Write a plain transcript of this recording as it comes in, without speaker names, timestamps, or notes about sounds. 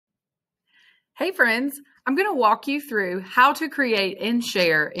Hey friends, I'm going to walk you through how to create and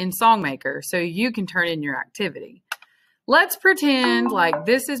share in SongMaker so you can turn in your activity. Let's pretend like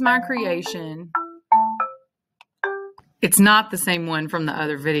this is my creation. It's not the same one from the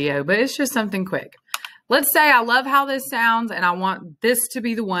other video, but it's just something quick. Let's say I love how this sounds and I want this to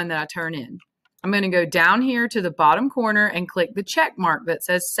be the one that I turn in. I'm going to go down here to the bottom corner and click the check mark that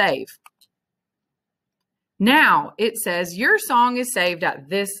says save. Now it says your song is saved at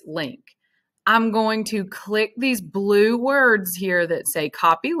this link. I'm going to click these blue words here that say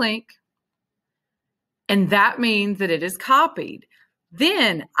copy link, and that means that it is copied.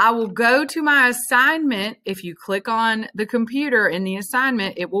 Then I will go to my assignment. If you click on the computer in the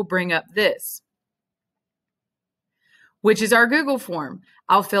assignment, it will bring up this, which is our Google form.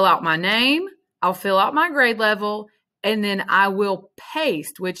 I'll fill out my name, I'll fill out my grade level, and then I will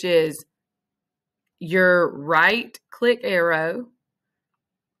paste, which is your right click arrow,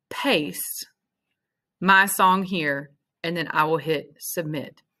 paste my song here, and then I will hit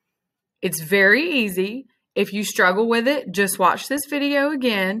submit. It's very easy. If you struggle with it, just watch this video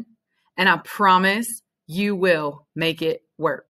again, and I promise you will make it work.